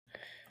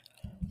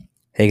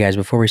Hey guys,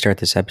 before we start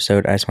this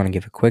episode, I just want to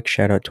give a quick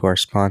shout out to our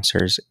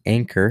sponsors,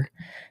 Anchor.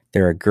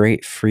 They're a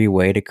great free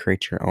way to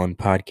create your own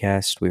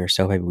podcast. We are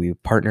so happy we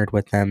partnered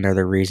with them. They're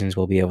the reasons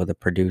we'll be able to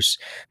produce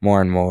more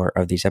and more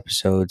of these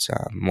episodes,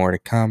 more to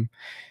come.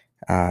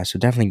 So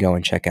definitely go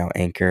and check out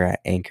Anchor at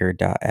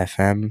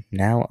anchor.fm.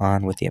 Now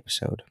on with the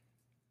episode.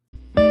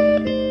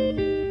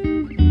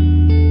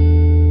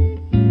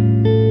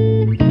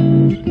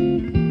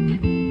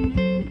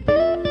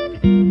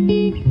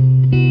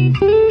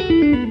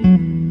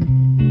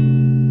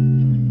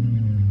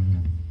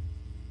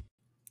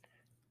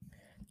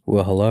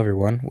 Well, hello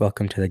everyone.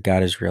 Welcome to the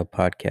God is Real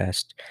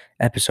podcast,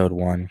 episode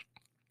 1.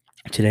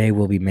 Today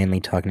we'll be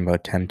mainly talking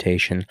about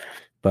temptation,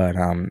 but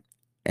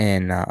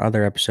in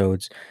other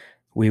episodes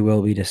we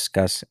will be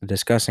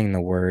discussing the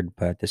word,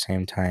 but at the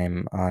same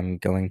time I'm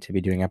going to be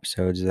doing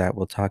episodes that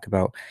will talk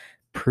about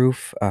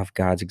proof of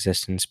God's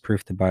existence,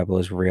 proof the Bible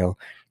is real.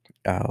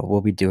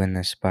 We'll be doing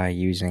this by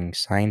using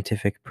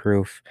scientific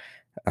proof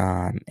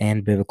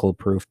and biblical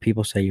proof.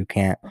 People say you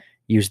can't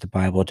use the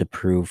Bible to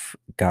prove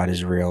God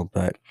is real,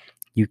 but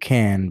you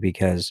can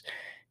because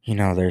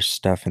there's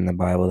stuff in the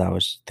Bible that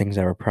was things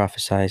that were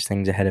prophesized,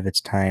 things ahead of its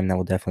time that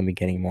we'll definitely be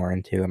getting more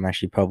into. I'm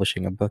actually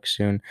publishing a book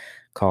soon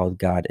called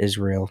God is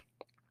Real.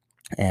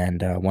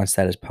 And once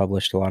that is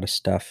published, a lot of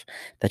stuff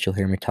that you'll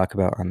hear me talk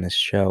about on this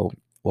show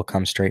will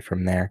come straight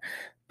from there.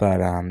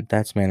 But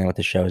that's mainly what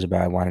the show is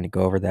about. I wanted to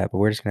go over that, but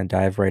we're just going to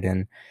dive right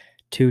in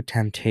to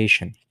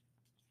temptation.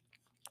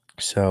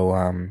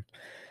 So,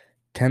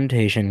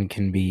 temptation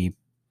can be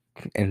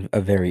a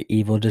very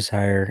evil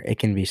desire. It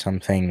can be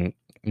something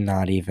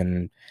not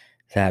even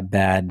that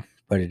bad,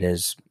 but it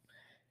is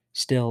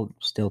still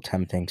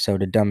tempting. So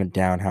to dumb it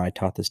down, how I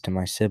taught this to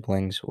my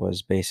siblings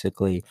was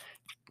basically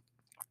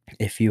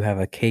if you have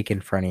a cake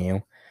in front of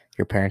you,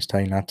 your parents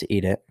tell you not to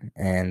eat it,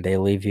 and they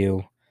leave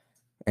you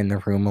in the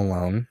room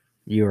alone,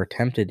 you are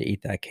tempted to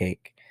eat that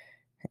cake.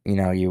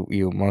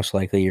 You most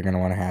likely you're going to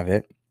want to have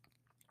it.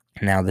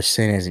 Now the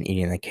sin isn't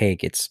eating the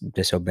cake, it's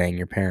disobeying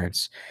your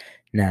parents.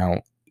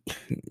 Now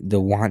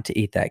the want to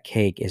eat that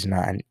cake is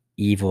not an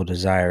evil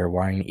desire.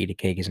 Wanting to eat a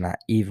cake is not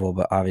evil,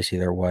 but obviously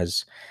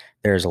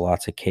there's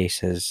lots of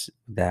cases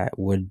that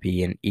would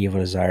be an evil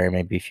desire.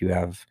 Maybe if you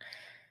have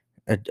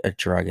a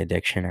drug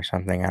addiction or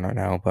something, I don't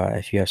know. But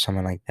if you have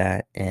someone like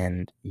that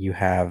and you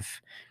have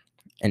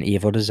an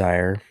evil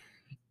desire,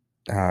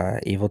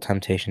 evil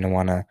temptation to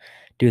want to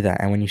do that.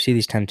 And when you see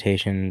these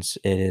temptations,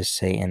 it is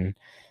Satan.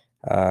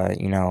 Uh,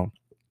 you know,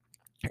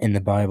 in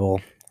the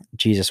Bible,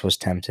 Jesus was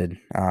tempted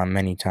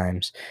many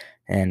times,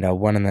 and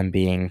one of them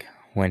being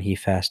when he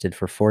fasted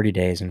for 40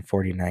 days and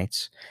 40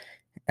 nights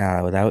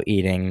without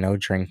eating, no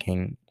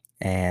drinking,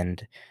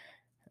 and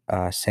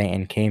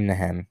Satan came to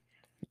him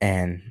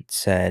and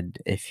said,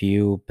 "If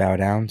you bow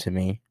down to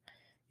me,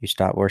 you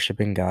stop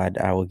worshiping God,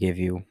 I will give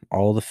you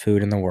all the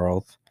food in the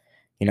world,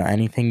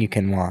 anything you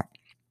can want."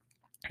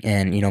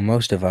 And,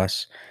 most of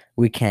us,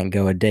 we can't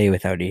go a day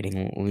without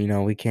eating.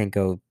 We can't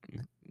go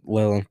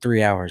well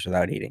 3 hours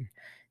without eating.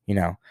 You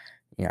know,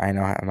 I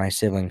know my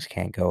siblings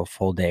can't go a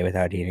full day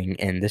without eating.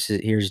 And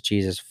here's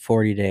Jesus,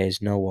 40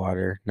 days, no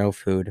water, no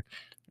food,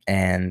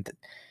 and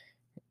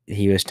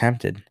he was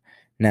tempted.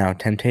 Now,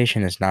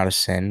 temptation is not a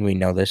sin. We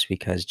know this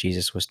because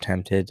Jesus was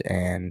tempted,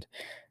 and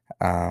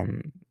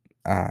um,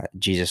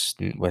 Jesus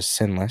was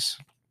sinless.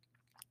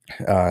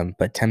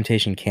 But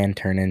temptation can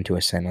turn into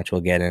a sin, which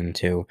we'll get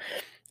into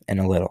in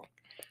a little.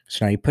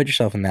 So now you put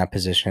yourself in that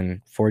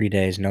position 40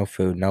 days, no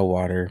food, no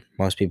water.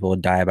 Most people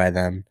would die by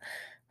them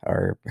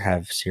or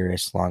have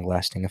serious, long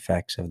lasting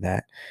effects of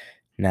that.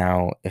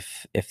 Now,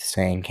 if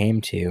Satan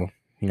came to you,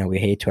 we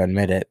hate to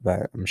admit it,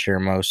 but I'm sure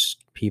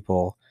most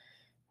people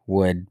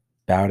would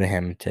bow to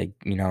him to,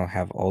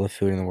 have all the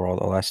food in the world,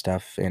 all that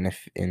stuff. And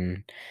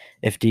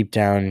if deep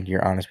down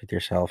you're honest with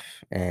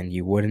yourself and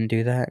you wouldn't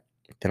do that,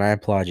 then I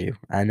applaud you.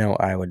 I know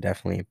I would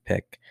definitely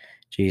pick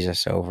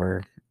Jesus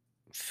over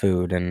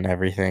food and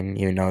everything,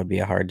 even though it'd be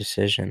a hard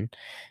decision.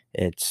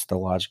 It's the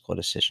logical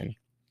decision.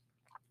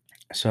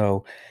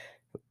 So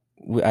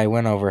I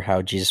went over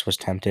how Jesus was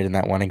tempted in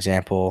that one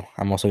example.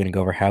 I'm also going to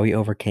go over how he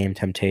overcame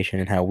temptation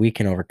and how we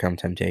can overcome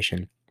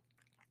temptation.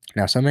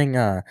 Now, something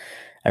I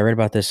read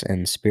about this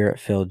in Spirit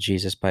Filled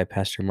Jesus by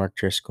Pastor Mark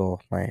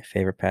Driscoll, my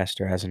favorite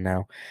pastor as of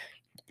now.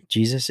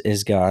 Jesus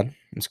is God.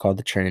 It's called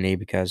the Trinity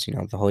because,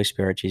 the Holy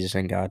Spirit, Jesus,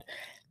 and God.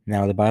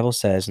 Now, the Bible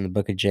says in the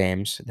book of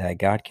James that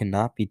God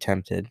cannot be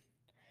tempted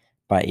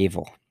by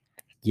evil.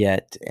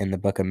 Yet, in the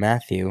book of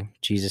Matthew,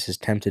 Jesus is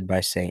tempted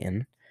by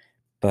Satan,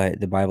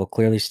 but the Bible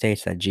clearly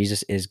states that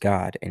Jesus is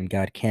God and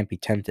God can't be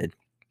tempted.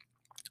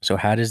 So,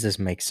 how does this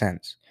make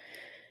sense?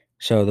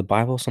 So, the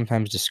Bible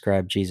sometimes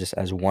describes Jesus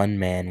as one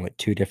man with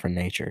two different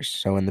natures.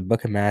 So, in the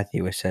book of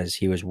Matthew, it says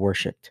he was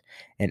worshiped.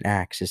 In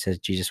Acts, it says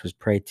Jesus was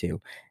prayed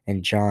to.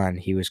 In John,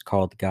 he was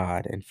called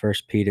God. In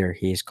First Peter,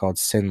 he is called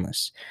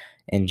sinless.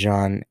 In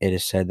John, it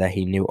is said that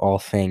he knew all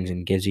things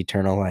and gives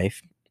eternal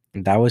life.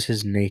 That was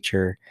his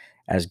nature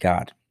as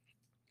God.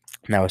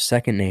 Now, his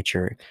second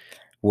nature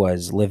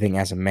was living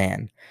as a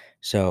man.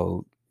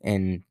 So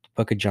in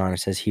book of John, it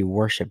says he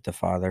worshiped the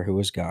Father, who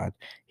was God.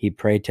 He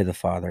prayed to the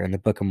Father. In the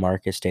book of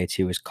Mark, it states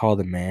he was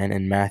called a man.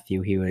 In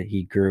Matthew,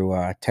 he grew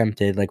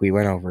tempted, like we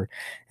went over.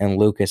 And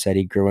Luke, it said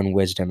he grew in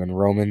wisdom. In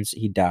Romans,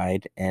 he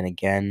died. And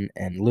again,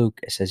 in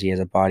Luke, it says he has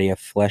a body of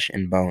flesh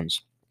and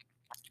bones.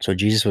 So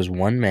Jesus was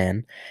one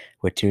man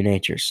with two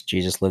natures.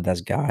 Jesus lived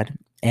as God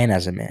and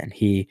as a man.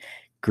 He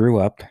grew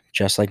up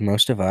just like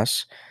most of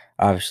us.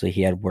 Obviously,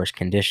 he had worse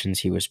conditions.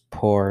 He was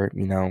poor,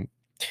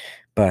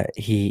 but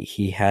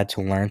he had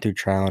to learn through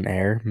trial and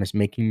error.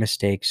 Making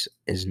mistakes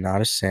is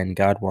not a sin.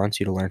 God wants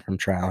you to learn from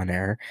trial and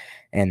error,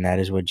 and that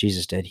is what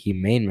Jesus did. He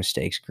made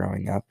mistakes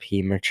growing up.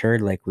 He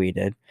matured like we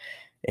did.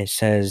 It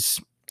says,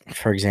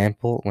 for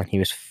example, when he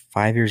was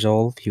 5 years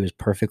old, he was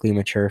perfectly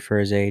mature for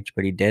his age,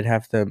 but he did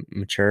have to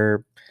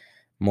mature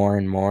more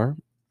and more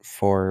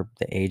for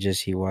the ages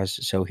he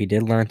was. So he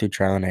did learn through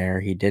trial and error.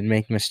 He did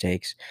make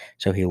mistakes.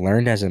 So he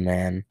learned as a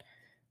man,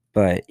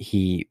 but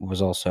he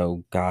was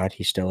also God.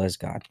 He still is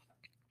God.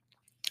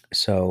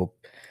 So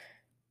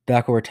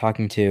back what we're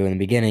talking to in the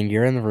beginning,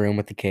 you're in the room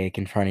with the cake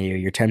in front of you.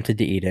 You're tempted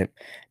to eat it.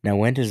 Now,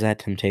 when does that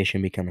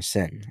temptation become a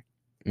sin?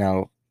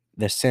 Now,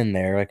 the sin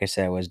there, like I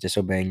said, was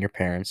disobeying your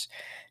parents.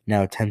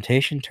 Now,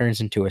 temptation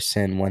turns into a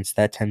sin once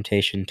that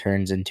temptation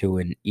turns into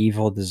an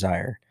evil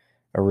desire,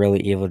 a really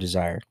evil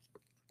desire.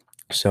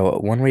 So,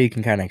 one way you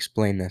can kind of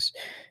explain this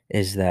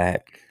is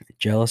that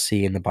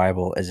jealousy in the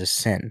Bible is a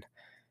sin.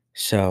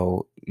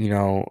 So,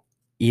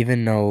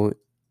 even though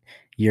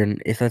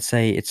if let's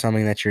say it's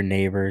something that your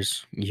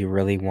neighbors, you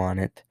really want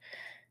it,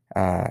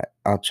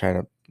 I'll try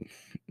to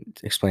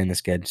explain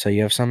this good. So,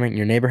 you have something,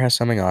 your neighbor has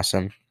something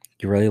awesome,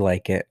 you really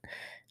like it.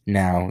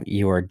 Now,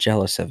 you are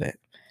jealous of it.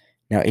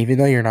 Now, even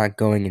though you're not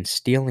going and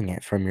stealing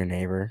it from your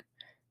neighbor,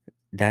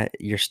 that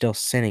you're still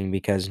sinning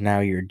because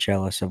now you're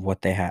jealous of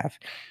what they have.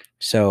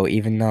 So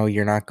even though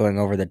you're not going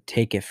over to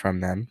take it from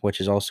them, which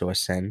is also a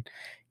sin,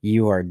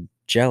 you are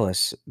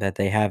jealous that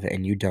they have it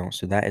and you don't.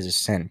 So that is a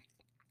sin.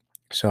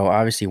 So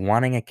obviously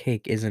wanting a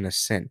cake isn't a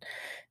sin,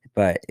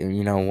 but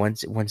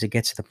once it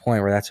gets to the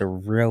point where that's a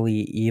really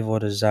evil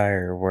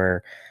desire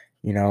where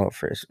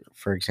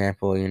for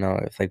example,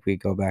 if like we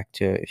go back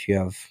to if you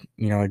have,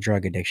 a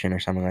drug addiction or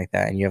something like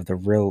that and you have the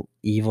real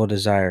evil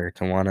desire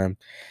to want to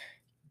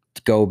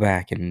go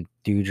back and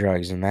do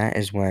drugs, and that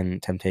is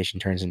when temptation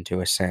turns into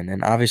a sin.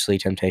 And obviously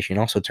temptation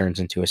also turns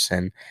into a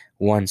sin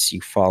once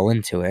you fall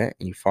into it,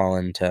 you fall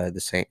into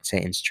the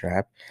Satan's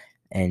trap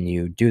and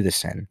you do the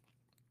sin.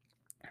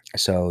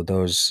 So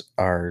those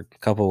are a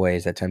couple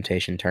ways that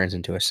temptation turns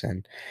into a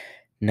sin.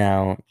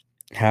 Now,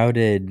 how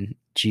did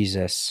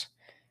Jesus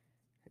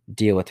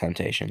deal with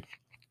temptation?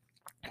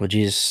 Well,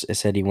 Jesus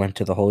said he went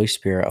to the Holy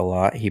Spirit a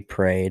lot. He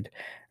prayed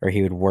or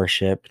he would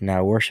worship.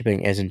 Now,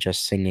 worshiping isn't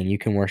just singing. You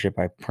can worship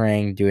by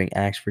praying, doing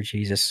acts for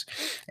Jesus,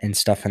 and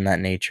stuff in that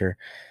nature.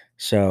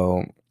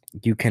 So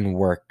you can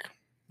work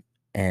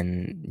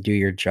and do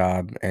your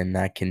job, and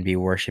that can be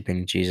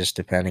worshiping Jesus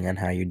depending on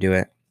how you do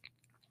it.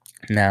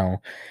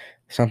 Now,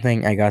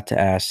 something I got to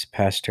ask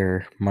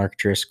Pastor Mark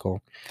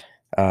Driscoll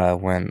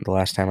when the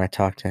last time I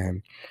talked to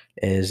him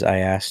is I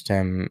asked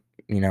him,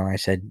 I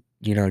said,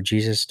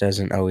 Jesus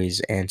doesn't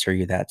always answer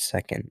you that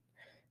second.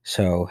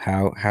 So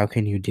how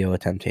can you deal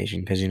with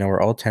temptation? Because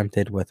we're all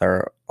tempted with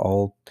our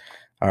own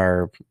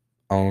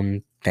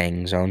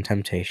things, own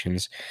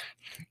temptations,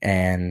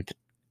 and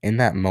in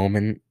that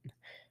moment,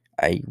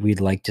 we'd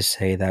like to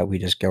say that we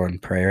just go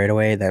and pray right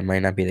away. That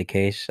might not be the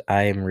case.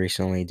 I am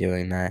recently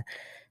doing that.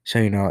 So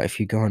if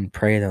you go and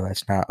pray though,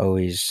 that's not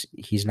always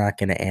he's not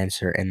going to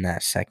answer in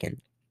that second.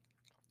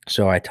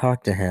 So I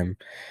talked to him,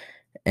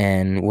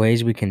 and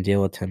ways we can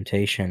deal with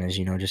temptation is,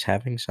 just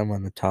having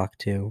someone to talk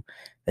to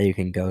that you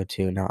can go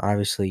to. Now,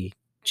 obviously,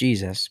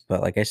 Jesus,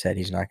 but like I said,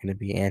 he's not going to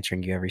be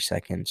answering you every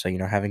second. So,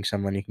 having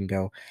someone you can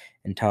go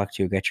and talk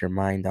to, get your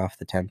mind off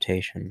the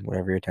temptation,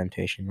 whatever your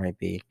temptation might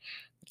be.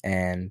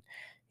 And,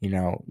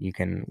 you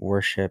can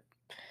worship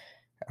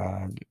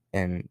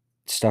and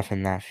stuff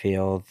in that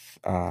field.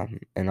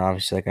 And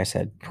obviously, like I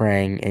said,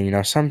 praying.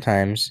 And,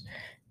 sometimes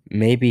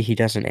maybe he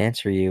doesn't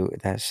answer you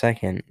that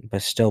second,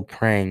 but still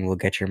praying will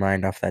get your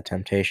mind off that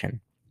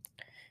temptation.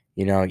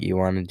 You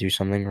want to do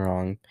something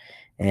wrong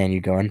and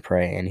you go and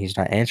pray, and he's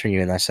not answering you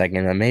in that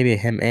second, but maybe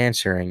him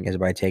answering is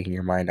by taking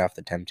your mind off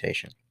the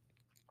temptation.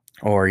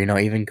 Or,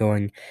 even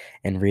going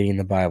and reading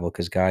the Bible,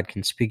 because God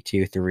can speak to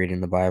you through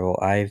reading the Bible.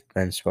 I've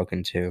been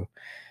spoken to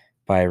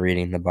by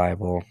reading the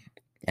Bible,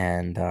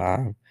 and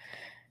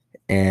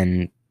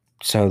and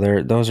so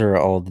those are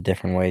all the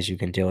different ways you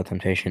can deal with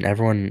temptation.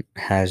 Everyone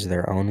has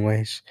their own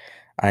ways.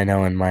 I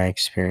know in my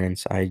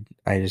experience, I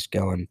just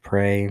go and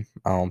pray.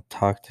 I'll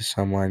talk to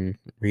someone,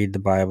 read the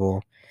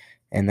Bible,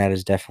 and that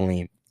is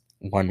definitely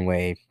one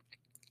way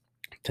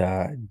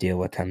to deal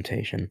with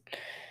temptation.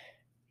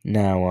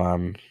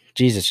 Now,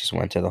 Jesus just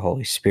went to the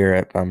Holy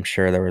Spirit. I'm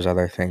sure there was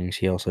other things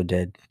he also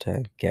did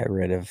to get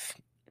rid of,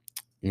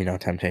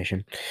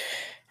 temptation.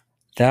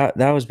 That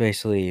was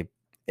basically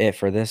it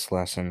for this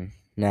lesson.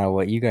 Now,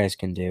 what you guys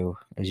can do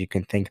is you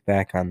can think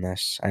back on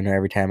this. I know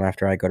every time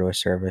after I go to a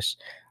service,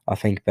 I'll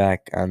think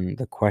back on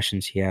the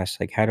questions he asked,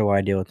 like, how do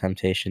I deal with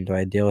temptation? Do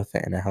I deal with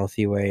it in a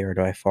healthy way, or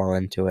do I fall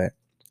into it?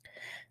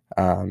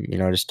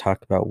 Just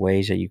talk about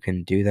ways that you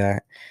can do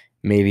that.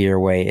 Maybe your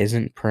way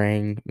isn't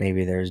praying.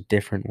 Maybe there's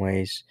different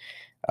ways.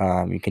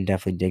 You can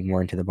definitely dig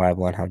more into the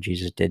Bible on how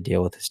Jesus did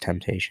deal with his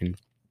temptation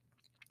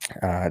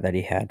that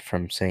he had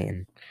from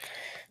Satan.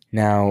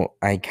 Now,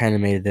 I kind of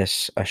made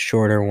this a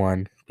shorter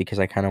one because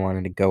I kind of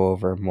wanted to go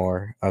over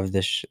more of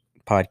this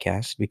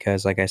podcast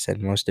because, like I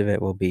said, most of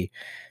it will be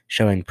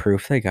showing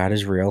proof that God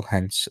is real,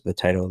 hence the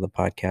title of the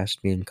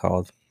podcast being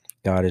called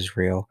God is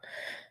Real.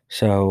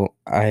 So,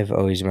 I've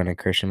always been a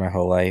Christian my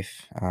whole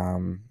life.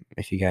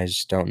 If you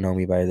guys don't know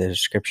me by the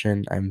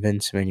description, I'm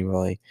Vince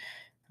Manueli.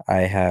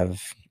 I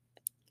have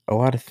a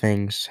lot of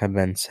things have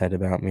been said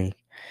about me.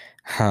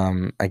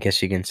 I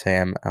guess you can say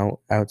I'm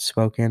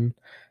outspoken,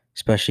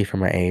 especially for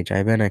my age.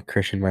 I've been a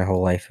Christian my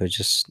whole life. It was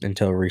just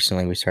until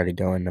recently we started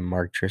going to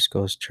Mark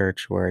Driscoll's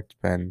church, where it's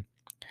been,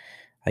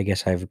 I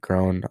guess I've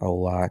grown a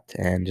lot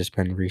and just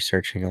been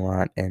researching a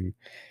lot, and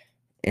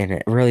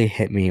it really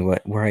hit me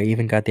where I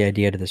even got the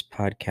idea to this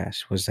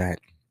podcast was that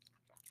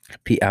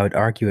I would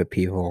argue with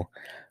people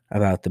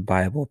about the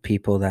Bible,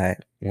 people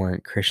that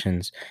weren't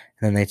Christians,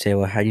 and then they'd say,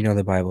 "Well, how do you know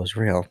the Bible is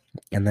real?"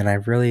 And then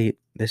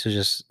this was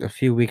just a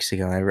few weeks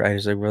ago. I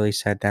just like, really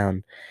sat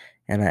down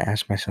and I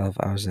asked myself,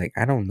 I was like,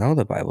 I don't know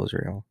the Bible's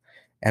real.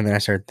 And then I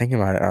started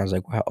thinking about it. I was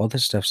like, wow, all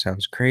this stuff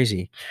sounds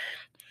crazy.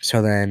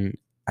 So then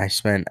I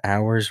spent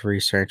hours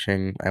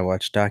researching. I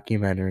watched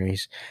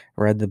documentaries,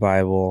 read the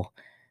Bible,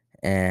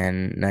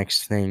 and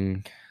next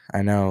thing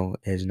I know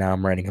is now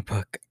I'm writing a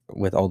book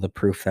with all the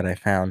proof that I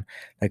found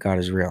that God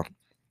is real.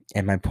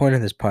 And my point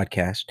of this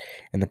podcast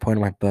and the point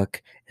of my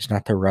book is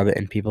not to rub it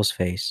in people's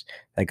face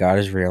that God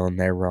is real and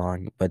they're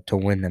wrong, but to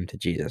win them to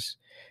Jesus.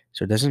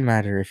 So it doesn't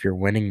matter if you're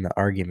winning the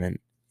argument,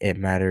 it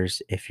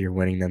matters if you're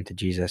winning them to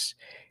Jesus.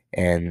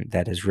 And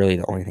that is really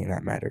the only thing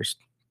that matters.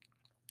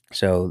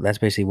 So that's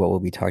basically what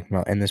we'll be talking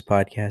about in this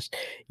podcast.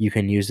 You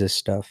can use this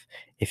stuff.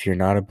 If you're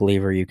not a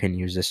believer, you can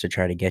use this to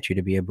try to get you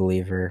to be a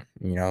believer,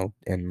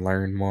 and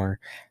learn more.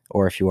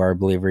 Or if you are a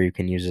believer, you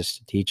can use this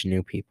to teach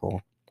new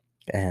people.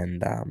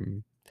 And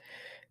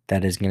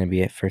that is going to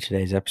be it for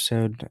today's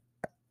episode.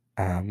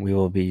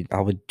 I'll be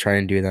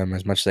trying to do them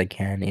as much as I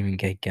can, even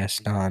get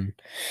guests on.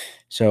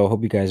 So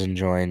hope you guys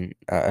enjoyed.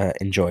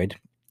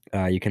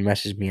 You can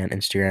message me on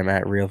Instagram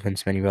at Real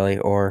Vince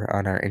Manueli or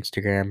on our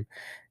Instagram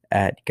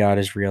at God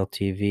is Real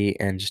TV,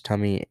 and just tell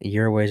me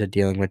your ways of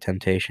dealing with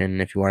temptation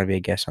if you want to be a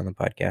guest on the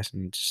podcast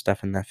and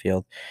stuff in that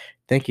field.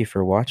 Thank you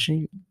for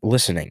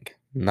listening,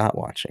 not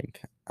watching.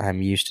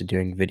 I'm used to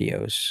doing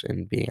videos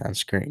and being on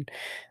screen.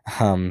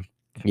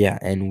 Yeah,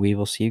 and we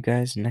will see you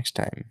guys next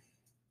time.